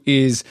Bannon, who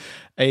is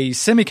a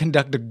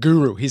semiconductor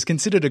guru. He's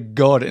considered a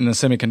god in the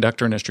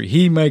semiconductor industry.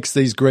 He makes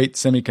these great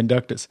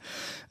semiconductors.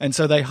 And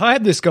so they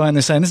hired this guy and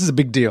they're saying, this is a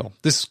big deal.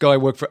 This guy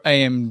worked for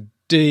AMD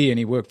and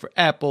he worked for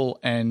Apple,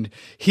 and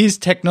his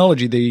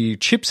technology, the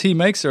chips he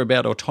makes are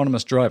about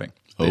autonomous driving.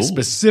 They're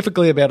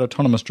specifically about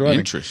autonomous driving.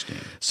 Interesting.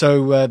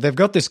 So they've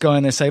got this guy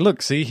and they say,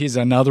 look, see, here's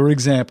another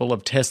example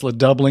of Tesla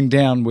doubling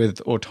down with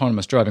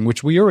autonomous driving,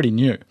 which we already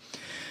knew.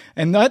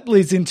 And that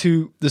leads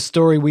into the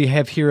story we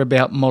have here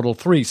about Model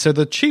 3. So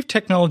the chief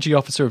technology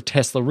officer of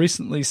Tesla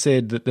recently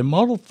said that the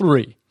Model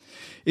 3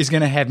 is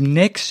going to have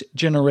next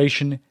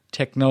generation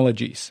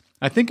technologies.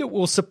 I think it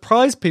will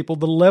surprise people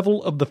the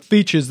level of the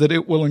features that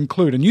it will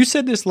include. And you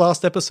said this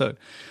last episode.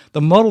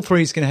 The Model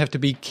 3 is going to have to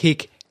be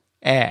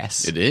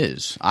kick-ass. It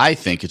is. I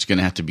think it's going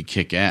to have to be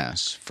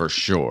kick-ass, for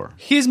sure.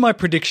 Here's my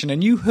prediction,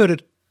 and you heard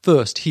it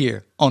first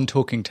here on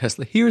Talking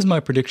Tesla. Here is my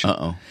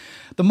prediction.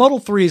 The Model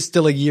 3 is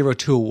still a year or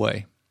two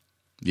away.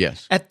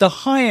 Yes. At the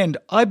high end,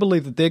 I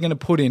believe that they're going to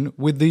put in,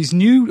 with these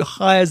new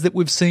hires that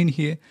we've seen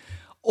here,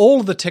 all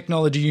of the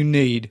technology you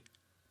need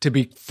to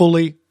be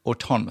fully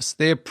autonomous.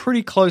 They're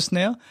pretty close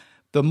now.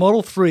 The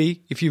Model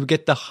 3, if you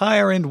get the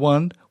higher end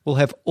one, will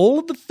have all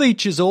of the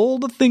features, all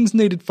the things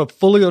needed for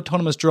fully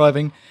autonomous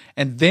driving.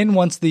 And then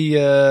once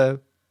the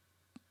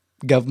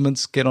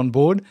governments get on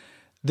board,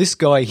 this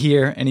guy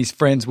here and his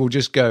friends will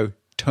just go,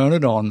 turn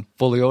it on,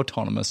 fully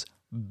autonomous,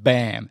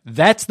 bam.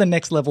 That's the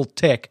next level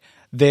tech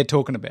they're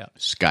talking about.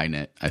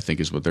 Skynet, I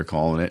think is what they're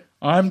calling it.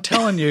 I'm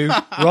telling you,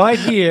 right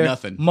here,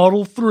 Nothing.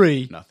 Model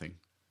 3. Nothing.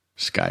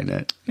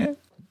 Skynet. Yeah.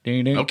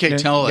 Okay,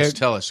 tell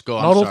us. Go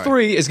on. Model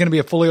 3 is going to be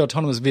a fully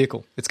autonomous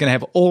vehicle. It's going to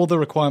have all the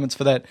requirements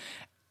for that,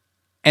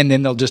 and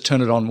then they'll just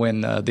turn it on when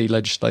the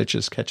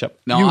legislatures catch up.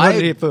 Now, you heard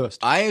it here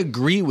first. I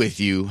agree with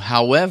you.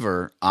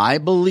 However, I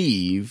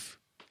believe,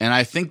 and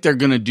I think they're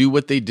going to do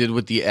what they did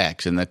with the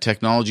X, and the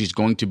technology is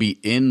going to be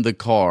in the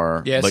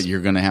car, but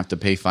you're going to have to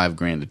pay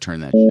 $5,000 to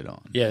turn that shit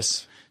on.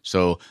 Yes.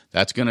 So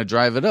that's going to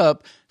drive it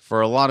up.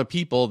 For a lot of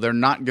people, they're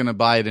not going to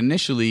buy it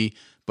initially,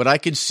 But I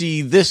could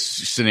see this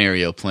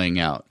scenario playing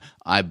out.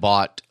 I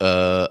bought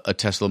a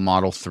Tesla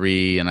Model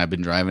 3 and I've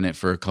been driving it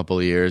for a couple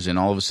of years, and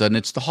all of a sudden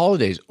it's the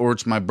holidays or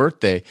it's my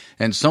birthday,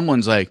 and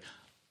someone's like,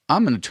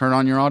 I'm going to turn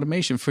on your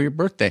automation for your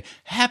birthday.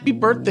 Happy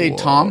birthday,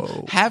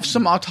 Tom. Have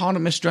some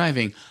autonomous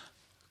driving.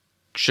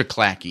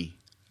 Shaklacky.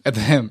 And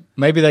then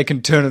maybe they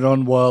can turn it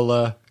on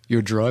while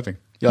you're driving.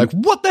 You're like,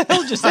 what the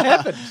hell just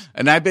happened?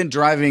 And I've been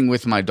driving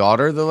with my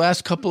daughter the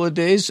last couple of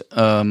days.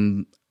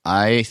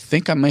 I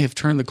think I may have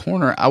turned the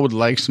corner. I would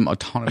like some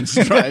autonomous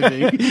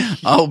driving.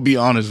 I'll be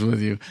honest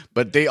with you.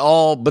 But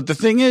the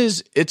thing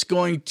is, it's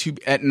going to,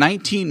 at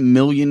 19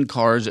 million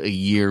cars a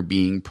year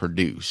being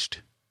produced,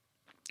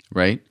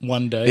 right?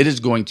 One day. It is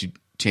going to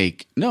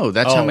take,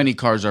 that's how many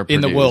cars are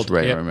produced. In the world.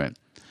 Right, yep. right.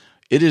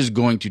 It is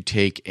going to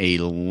take a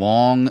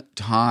long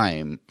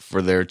time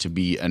for there to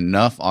be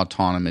enough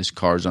autonomous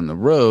cars on the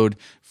road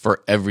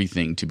for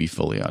everything to be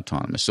fully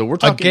autonomous. So we're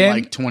talking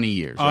like 20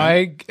 years,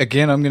 right? I'm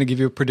going to give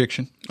you a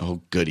prediction.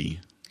 Oh, goody.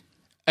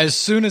 As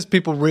soon as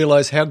people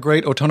realize how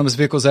great autonomous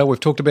vehicles are, we've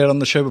talked about it on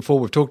the show before,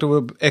 we've talked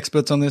to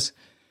experts on this,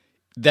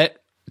 that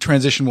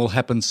transition will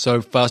happen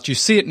so fast. You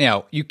see it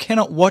now. You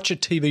cannot watch a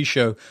TV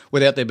show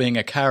without there being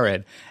a car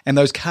ad. And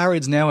those car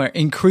ads now are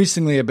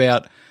increasingly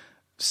about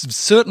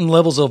certain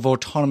levels of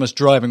autonomous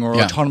driving or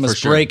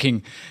autonomous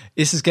braking.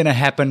 This is going to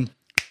happen.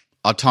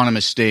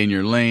 Autonomous stay in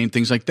your lane,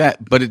 things like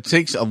that. But it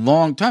takes a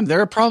long time.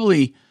 There are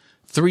probably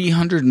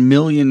 300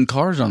 million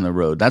cars on the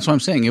road. That's what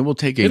I'm saying. It will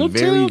take a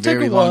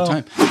very long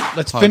time.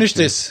 Let's finish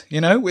this.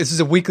 This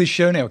is a weekly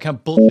show now. We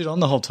can't bullshit on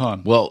the whole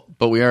time. Well,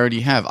 but we already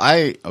have.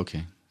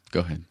 Okay, go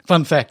ahead.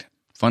 Fun fact.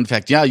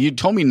 Yeah, you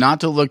told me not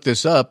to look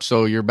this up,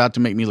 so you're about to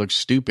make me look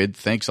stupid.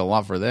 Thanks a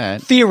lot for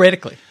that.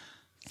 Theoretically.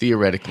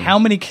 How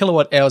many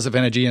kilowatt hours of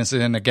energy is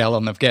in a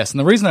gallon of gas? And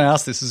the reason I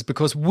ask this is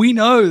because we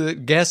know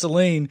that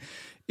gasoline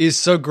is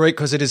so great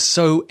because it is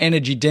so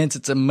energy dense.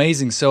 It's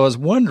amazing. So I was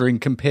wondering,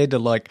 compared to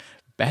like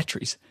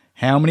batteries,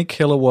 how many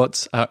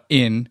kilowatt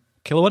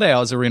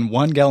hours are in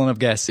 1 gallon of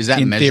gas? Is that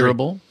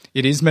measurable? Theory?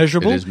 It is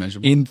measurable.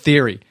 In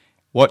theory.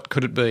 What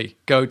could it be?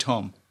 Go,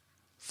 Tom.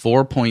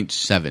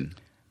 4.7.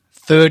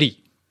 30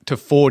 to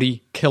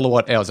 40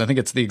 kilowatt hours. I think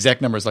it's the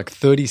exact number. It's like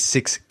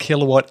 36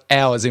 kilowatt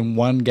hours in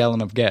 1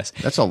 gallon of gas.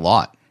 That's a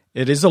lot.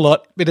 It is a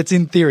lot, but it's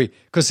in theory.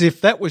 Because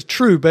if that was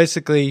true,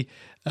 basically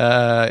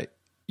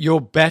your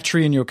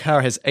battery in your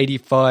car has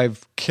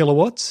 85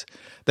 kilowatts.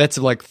 That's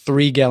like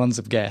 3 gallons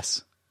of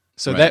gas.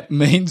 So that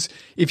means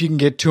if you can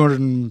get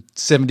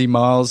 270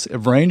 miles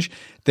of range,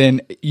 then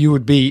you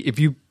would be, if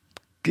you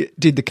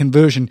did the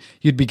conversion,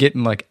 you'd be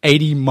getting like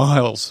 80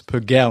 miles per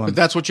gallon. But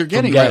that's what you're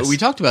getting, right? We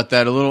talked about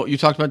that a little. You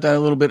talked about that a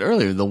little bit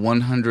earlier, the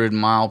 100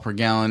 mile per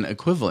gallon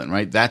equivalent,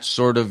 right? That's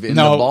sort of the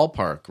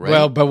ballpark, right?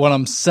 Well, but what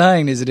I'm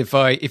saying is that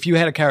if you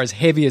had a car as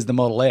heavy as the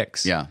Model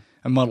X, a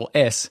Model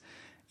S,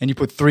 and you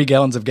put 3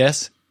 gallons of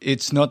gas,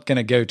 it's not going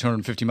to go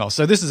 250 miles.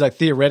 So this is a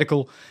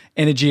theoretical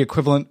energy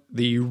equivalent.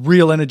 The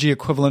real energy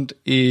equivalent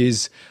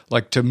is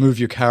like to move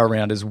your car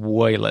around is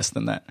way less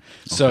than that. Okay.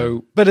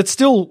 So, but it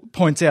still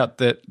points out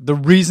that the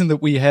reason that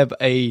we have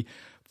a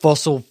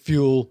fossil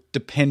fuel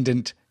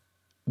dependent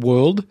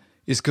world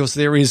is because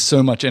there is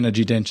so much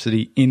energy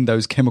density in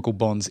those chemical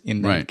bonds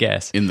in the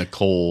gas. In the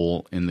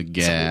coal, in the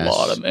gas, a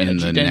lot of energy in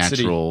the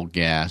density. Natural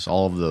gas,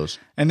 all of those.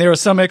 And there are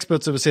some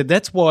experts that have said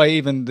that's why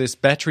even this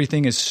battery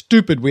thing is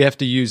stupid. We have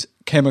to use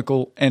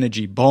chemical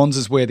energy. Bonds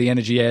is where the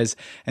energy is.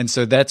 And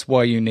so that's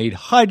why you need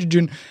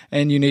hydrogen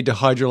and you need to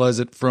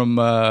hydrolyze it from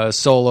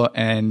solar.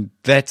 And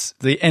that's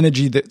the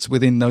energy that's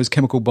within those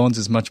chemical bonds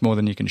is much more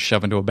than you can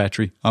shove into a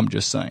battery. I'm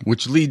just saying.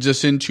 Which leads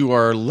us into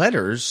our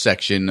letters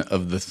section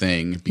of the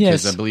thing,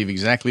 because I believe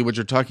exactly what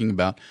you're talking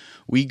about.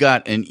 We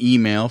got an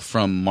email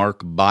from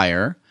Mark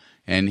Bayer.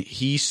 And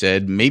he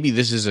said, maybe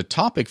this is a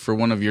topic for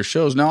one of your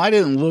shows. Now, I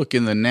didn't look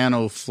in the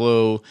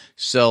NanoFlow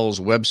Cells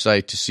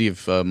website to see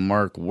if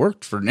Mark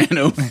worked for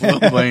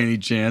NanoFlow by any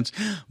chance,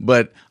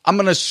 but I'm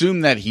going to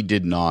assume that he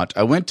did not.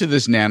 I went to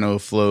this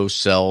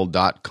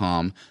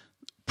nanoflowcell.com.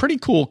 Pretty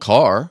cool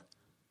car.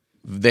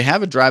 They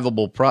have a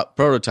drivable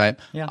prototype.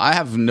 Yeah. I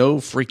have no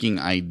freaking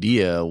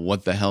idea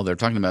what the hell they're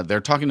talking about.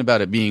 They're talking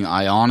about it being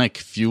ionic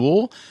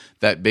fuel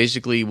that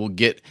basically will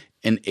get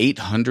an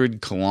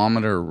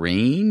 800-kilometer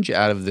range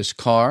out of this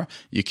car.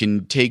 You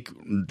can take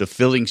the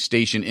filling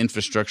station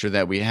infrastructure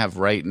that we have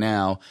right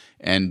now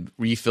and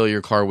refill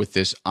your car with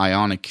this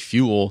ionic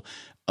fuel.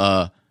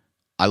 I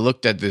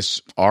looked at this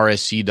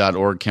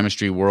rsc.org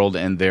Chemistry World,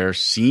 and there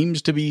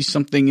seems to be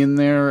something in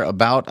there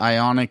about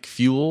ionic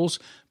fuels,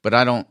 but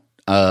I don't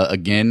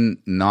again,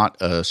 not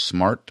a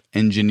smart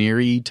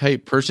engineer-y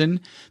type person.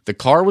 The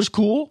car was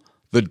cool.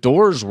 The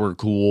doors were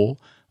cool.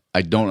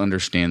 I don't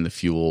understand the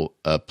fuel.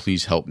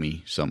 Please help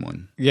me,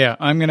 someone. Yeah,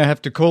 I'm going to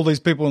have to call these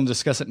people and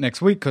discuss it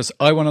next week because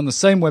I went on the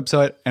same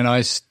website and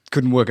I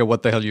couldn't work out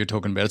what the hell you're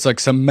talking about. It's like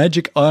some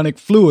magic ionic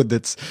fluid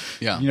that's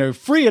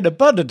free and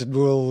abundant and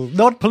will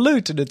not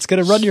pollute, and it's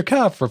going to run your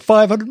car for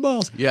 500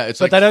 miles. Yeah, it's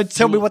but like they don't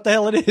tell me what the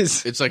hell it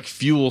is. It's like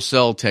fuel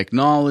cell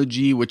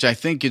technology, which I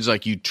think is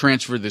like you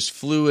transfer this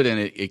fluid and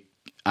it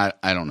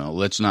I don't know.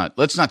 Let's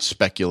not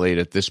speculate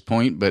at this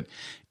point. But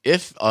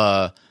if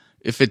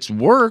it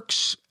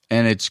works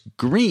and it's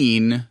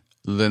green,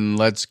 then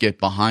let's get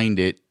behind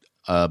it.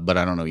 But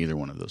I don't know either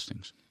one of those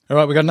things. All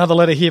right, we got another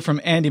letter here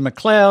from Andy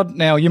McLeod.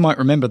 Now, you might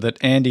remember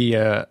that Andy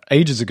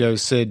ages ago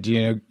said,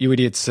 you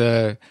idiots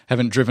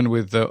haven't driven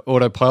with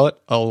autopilot.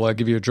 I'll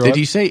give you a drive. Did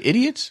he say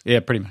idiots? Yeah,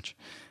 pretty much.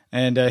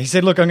 And he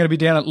said, look, I'm going to be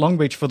down at Long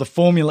Beach for the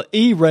Formula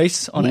E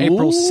race on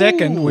April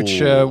 2nd,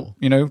 which, a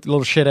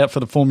little shout out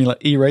for the Formula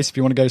E race if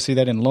you want to go see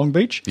that in Long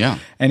Beach. Yeah.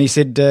 And he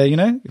said,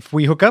 if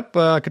we hook up,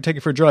 I could take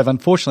you for a drive.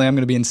 Unfortunately, I'm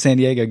going to be in San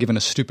Diego giving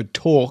a stupid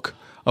talk.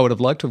 I would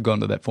have liked to have gone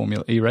to that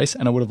Formula E race,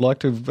 and I would have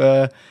liked to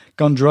have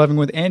gone driving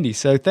with Andy.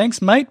 So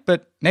thanks, mate,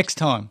 but next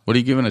time. What are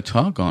you giving a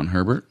talk on,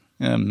 Herbert?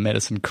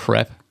 Medicine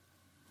crap.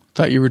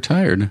 Thought you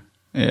retired.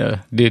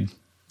 Yeah, did,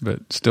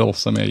 but still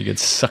somehow you get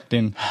sucked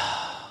in.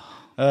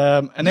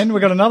 And then we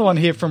got another one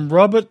here from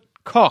Robert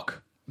Koch.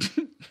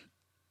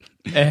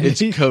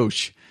 It's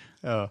Koch,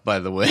 by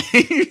the way.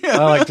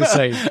 I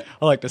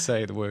like to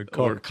say the word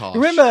Koch.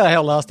 Remember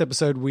how last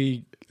episode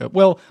we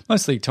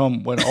mostly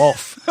Tom went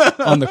off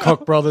on the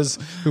Koch brothers,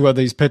 who are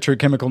these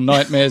petrochemical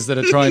nightmares that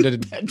are trying to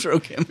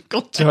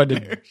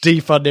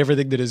defund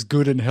everything that is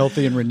good and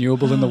healthy and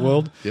renewable in the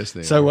world. Yes,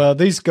 they are. So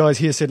these guys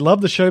here said,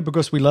 love the show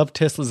because we love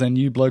Teslas and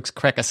you blokes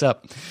crack us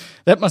up.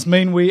 That must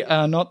mean we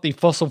are not the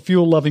fossil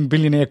fuel-loving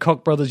billionaire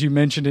Koch brothers you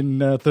mentioned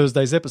in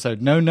Thursday's episode.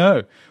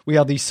 No. We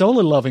are the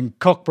solar-loving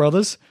Koch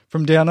brothers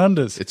from Down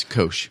Unders. It's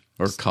Koch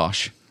or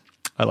Kosh.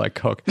 I like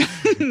Koch.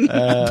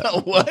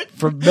 What?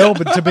 From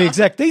Melbourne, to be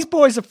exact. These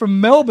boys are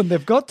from Melbourne.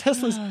 They've got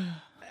Teslas.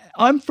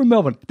 I'm from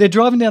Melbourne. They're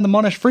driving down the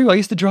Monash Freeway. I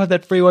used to drive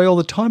that freeway all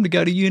the time to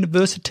go to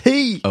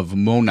University of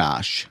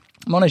Monash.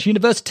 Monash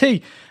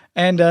University.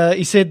 And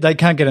he said they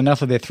can't get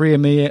enough of their three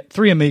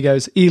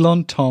amigos,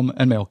 Elon, Tom,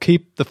 and Mel.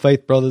 Keep the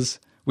faith, brothers.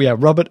 We are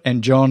Robert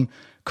and John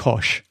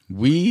Koch.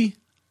 We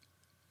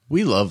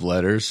love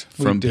letters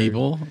from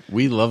people.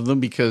 We love them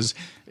because...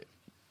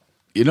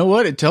 You know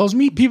what? It tells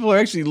me people are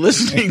actually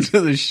listening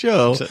to the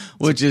show,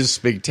 which is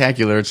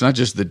spectacular. It's not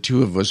just the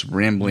two of us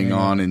rambling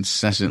on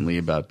incessantly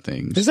about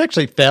things. There's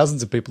actually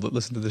thousands of people that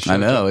listen to the show. I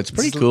know. It's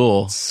pretty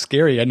cool. It's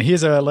scary. And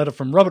here's a letter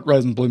from Robert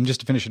Rosenblum,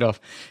 just to finish it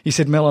off. He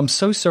said, Mel, I'm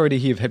so sorry to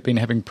hear you've been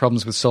having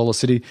problems with Solar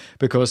City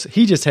because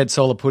he just had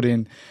solar put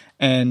in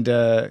and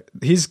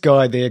his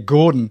guy there,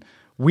 Gordon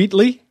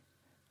Wheatley,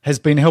 has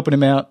been helping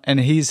him out and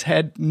he's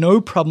had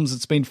no problems.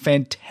 It's been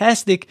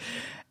fantastic.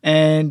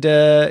 And,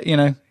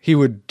 he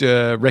would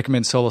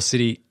recommend Solar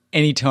City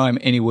anytime,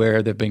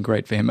 anywhere. They've been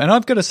great for him. And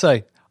I've got to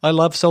say, I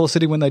love Solar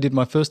City when they did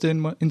my first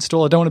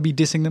install. I don't want to be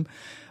dissing them,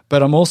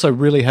 but I'm also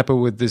really happy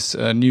with this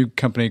new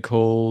company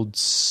called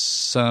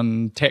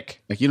SunTech.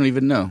 Like you don't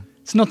even know.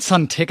 It's not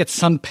SunTech, it's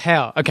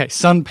SunPower. Okay,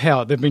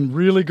 SunPower. They've been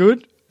really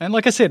good. And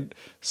like I said,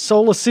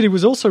 Solar City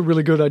was also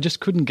really good. I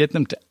just couldn't get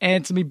them to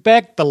answer me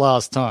back the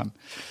last time.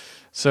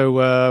 So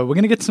we're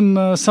going to get some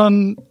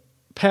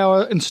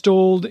SunPower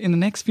installed in the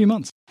next few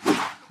months.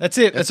 That's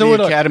it. That's all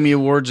the Academy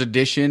Awards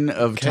edition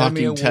of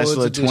Talking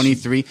Tesla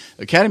 23.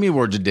 Academy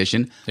Awards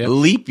edition,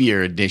 Leap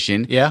Year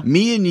edition,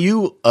 Me and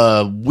You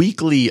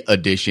weekly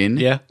edition.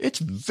 Yeah,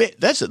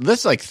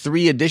 that's like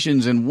 3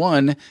 editions in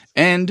one,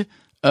 and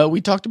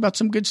we talked about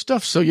some good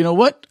stuff. So you know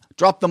what?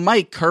 Drop the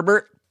mic,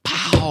 Herbert.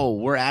 Pow!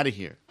 We're out of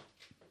here.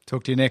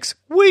 Talk to you next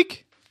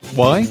week.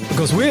 Why?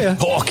 Because we're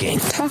talking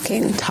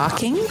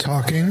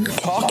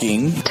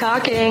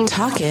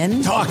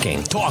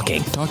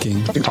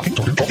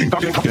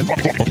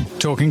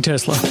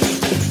Tesla.